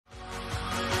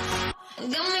Got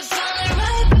me falling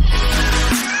right back.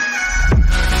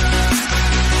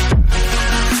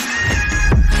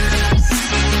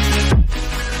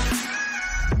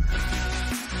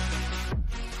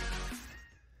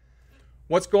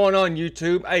 What's going on,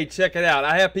 YouTube? Hey, check it out.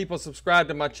 I have people subscribe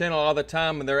to my channel all the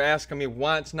time and they're asking me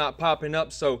why it's not popping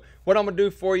up. So what I'm gonna do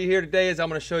for you here today is I'm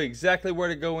gonna show you exactly where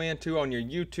to go into on your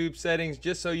YouTube settings,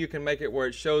 just so you can make it where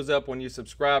it shows up when you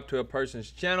subscribe to a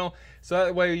person's channel. So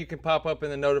that way you can pop up in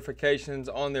the notifications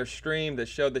on their stream that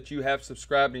show that you have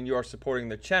subscribed and you are supporting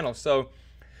their channel. So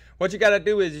what you gotta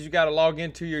do is you gotta log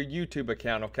into your YouTube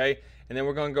account, okay? And then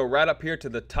we're gonna go right up here to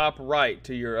the top right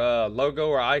to your logo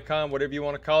or icon, whatever you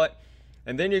wanna call it.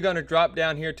 And then you're going to drop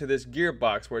down here to this gear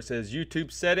box where it says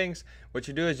YouTube settings. What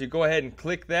you do is you go ahead and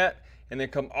click that and then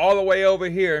come all the way over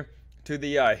here to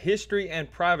the history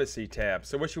and privacy tab.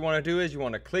 So what you want to do is you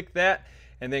want to click that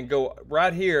and then go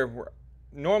right here.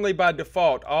 Normally by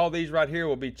default all these right here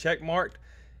will be check marked,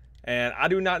 and I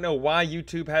do not know why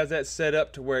YouTube has that set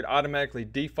up to where it automatically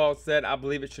defaults that. I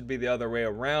believe it should be the other way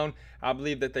around. I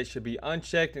believe that they should be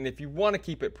unchecked, and if you want to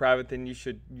keep it private, then you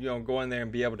should go in there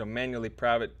and be able to manually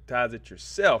privatize it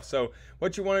yourself. So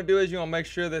what you want to do is you want to make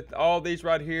sure that all these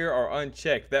right here are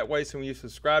unchecked. That way, so when you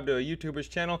subscribe to a YouTuber's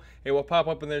channel, it will pop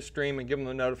up in their stream and give them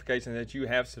the notification that you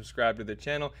have subscribed to the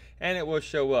channel, and it will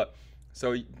show up.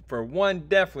 So for one,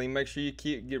 definitely make sure you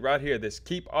get right here, this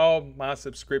keep all my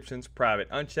subscriptions private.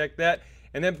 Uncheck that,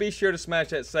 and then be sure to smash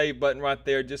that save button right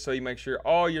there, just so you make sure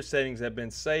all your settings have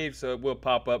been saved, so it will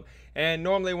pop up. And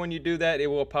normally when you do that, it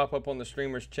will pop up on the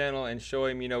streamer's channel and show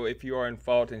him, if you are in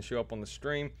fault, and show up on the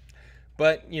stream.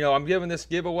 But, I'm giving this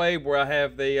giveaway where I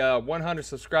have the 100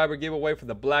 subscriber giveaway for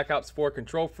the Black Ops 4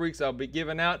 Control Freaks I'll be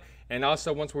giving out. And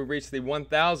also, once we reach the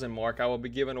 1,000 mark, I will be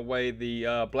giving away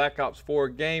the Black Ops 4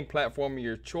 game platform of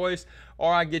your choice,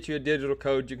 or I get you a digital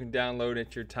code you can download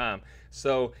at your time.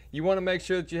 So you want to make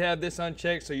sure that you have this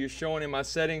unchecked, so you're showing in my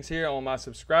settings here on my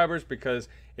subscribers, because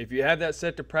if you have that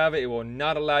set to private, it will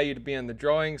not allow you to be in the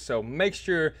drawing. So make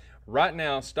sure right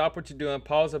now, stop what you're doing,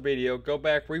 pause the video, go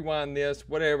back, rewind this,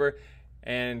 whatever,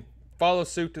 and follow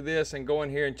suit to this and go in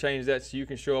here and change that so you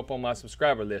can show up on my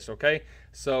subscriber list, okay?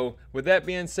 So with that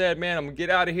being said, man, I'm gonna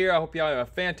get out of here. I hope y'all have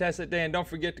a fantastic day, and don't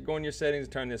forget to go in your settings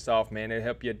and turn this off, man. It'll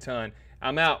help you a ton.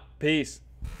 I'm out. Peace.